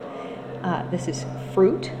This is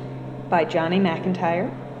Fruit by Jonie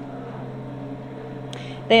McIntire.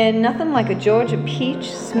 They ain't nothing like a Georgia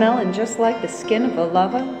peach, smelling just like the skin of a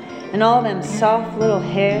lover, and all them soft little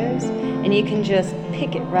hairs, and you can just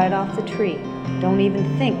pick it right off the tree. Don't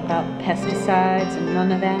even think about pesticides and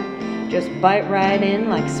none of that. Just bite right in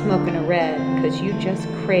like smoking a red, 'cause you just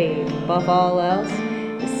crave, above all else,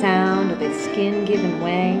 the sound of the skin giving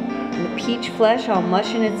way, and the peach flesh all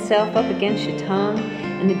mushing itself up against your tongue,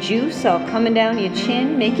 and the juice all coming down your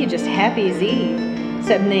chin, make you just happy as Eve,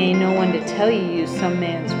 except there ain't no one to tell you used some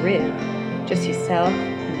man's rib. Just yourself,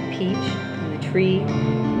 and the peach, and the tree,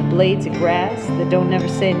 and the blades of grass that don't never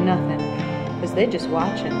say nothing, 'cause they're just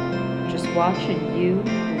watching you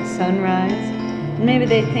and the sunrise, and maybe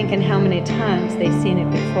they're thinking how many times they've seen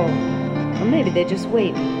it before, or maybe they're just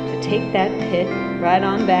waiting to take that pit right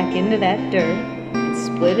on back into that dirt and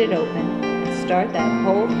split it open and start that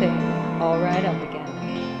whole thing all right up again.